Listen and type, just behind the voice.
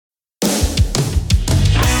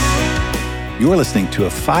You're listening to a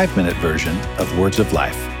 5-minute version of Words of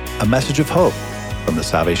Life, a message of hope from the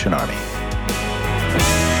Salvation Army.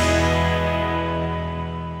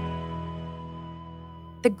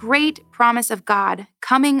 The great promise of God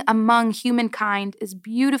coming among humankind is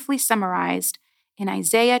beautifully summarized in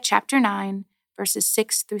Isaiah chapter 9, verses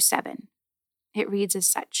 6 through 7. It reads as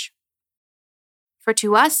such: "For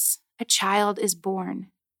to us a child is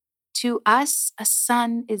born, to us a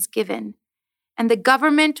son is given, and the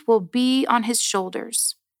government will be on his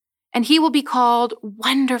shoulders. And he will be called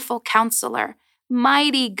Wonderful Counselor,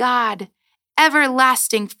 Mighty God,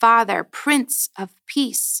 Everlasting Father, Prince of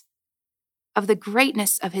Peace. Of the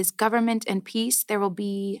greatness of his government and peace there will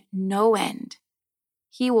be no end.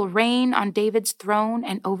 He will reign on David's throne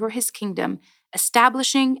and over his kingdom,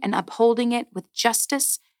 establishing and upholding it with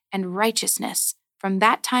justice and righteousness from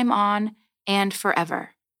that time on and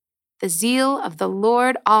forever. The zeal of the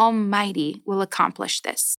Lord Almighty will accomplish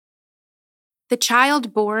this." The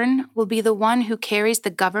child born will be the one who carries the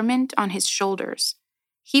government on his shoulders.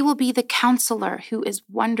 He will be the counselor who is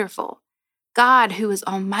wonderful, God who is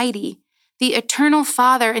almighty, the eternal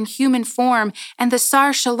Father in human form, and the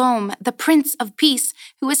Sar Shalom, the Prince of Peace,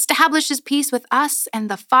 who establishes peace with us and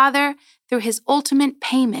the Father through his ultimate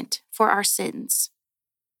payment for our sins.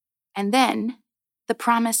 And then the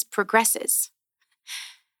promise progresses.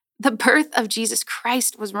 The birth of Jesus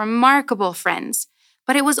Christ was remarkable, friends,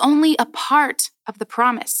 but it was only a part of the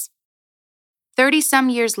promise.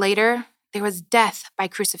 30-some years later, there was death by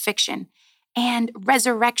crucifixion and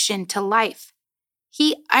resurrection to life.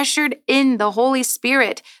 He ushered in the Holy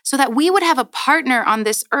Spirit so that we would have a partner on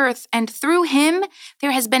this earth, and through him,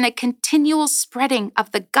 there has been a continual spreading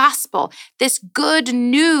of the gospel, this good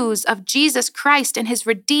news of Jesus Christ and his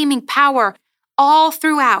redeeming power all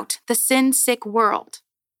throughout the sin-sick world.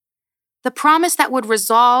 The promise that would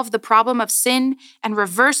resolve the problem of sin and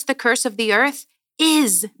reverse the curse of the earth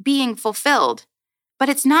is being fulfilled, but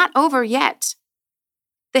it's not over yet.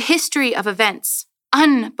 The history of events,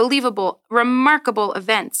 unbelievable, remarkable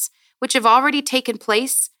events, which have already taken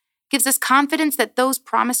place, gives us confidence that those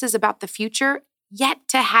promises about the future, yet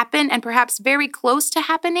to happen and perhaps very close to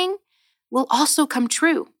happening, will also come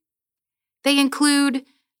true. They include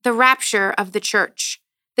the rapture of the church,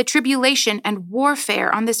 the tribulation and warfare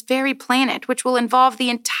on this very planet, which will involve the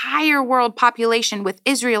entire world population with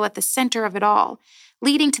Israel at the center of it all,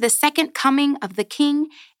 leading to the second coming of the King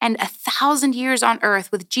and 1,000 years on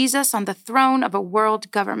earth with Jesus on the throne of a world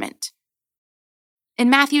government. In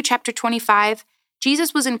Matthew chapter 25,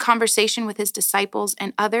 Jesus was in conversation with his disciples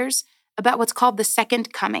and others about what's called the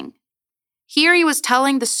second coming. Here he was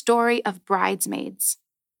telling the story of bridesmaids.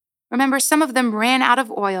 Remember, some of them ran out of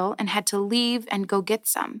oil and had to leave and go get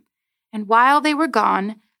some. And while they were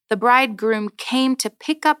gone, the bridegroom came to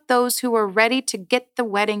pick up those who were ready to get the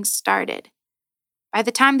wedding started. By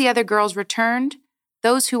the time the other girls returned,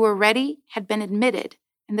 those who were ready had been admitted,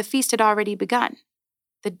 and the feast had already begun.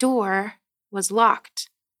 The door was locked.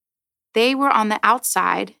 They were on the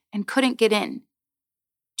outside and couldn't get in.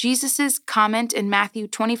 Jesus' comment in Matthew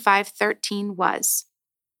 25:13 was,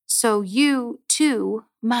 "So you, too,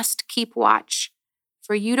 must keep watch,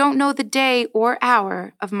 for you don't know the day or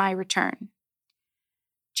hour of my return."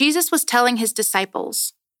 Jesus was telling his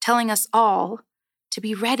disciples, telling us all, to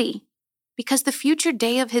be ready, because the future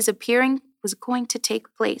day of his appearing was going to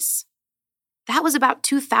take place. That was about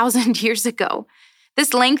 2,000 years ago.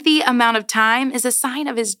 This lengthy amount of time is a sign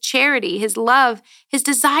of his charity, his love, his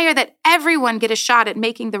desire that everyone get a shot at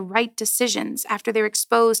making the right decisions after they're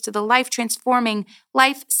exposed to the life-transforming,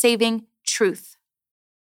 life-saving truth.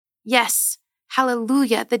 Yes,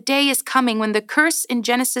 hallelujah, the day is coming when the curse in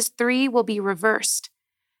Genesis 3 will be reversed.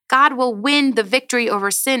 God will win the victory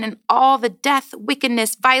over sin and all the death,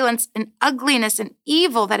 wickedness, violence, and ugliness and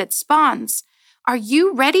evil that it spawns. Are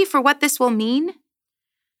you ready for what this will mean?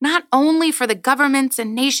 Not only for the governments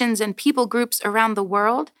and nations and people groups around the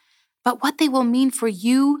world, but what they will mean for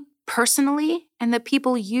you personally and the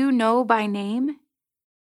people you know by name.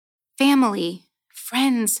 Family,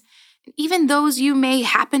 friends, and even those you may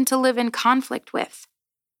happen to live in conflict with.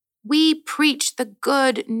 We preach the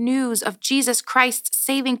good news of Jesus Christ's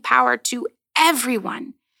saving power to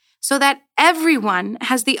everyone, so that everyone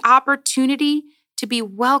has the opportunity to be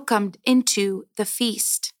welcomed into the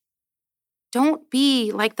feast. Don't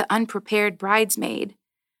be like the unprepared bridesmaid,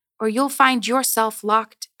 or you'll find yourself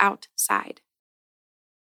locked outside.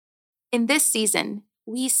 In this season,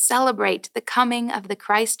 we celebrate the coming of the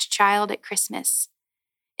Christ child at Christmas.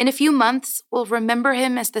 In a few months, we'll remember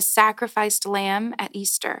him as the sacrificed lamb at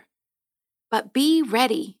Easter. But be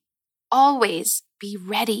ready, always be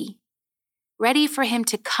ready. Ready for him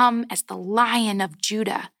to come as the Lion of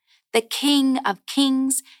Judah, the King of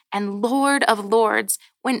kings and Lord of lords,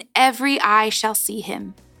 when every eye shall see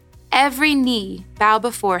him, every knee bow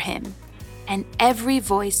before him, and every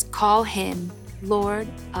voice call him Lord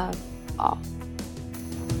of all.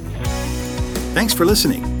 Thanks for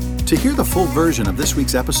listening. To hear the full version of this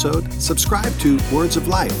week's episode, subscribe to Words of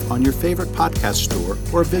Life on your favorite podcast store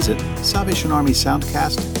or visit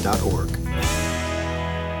SalvationArmySoundcast.org.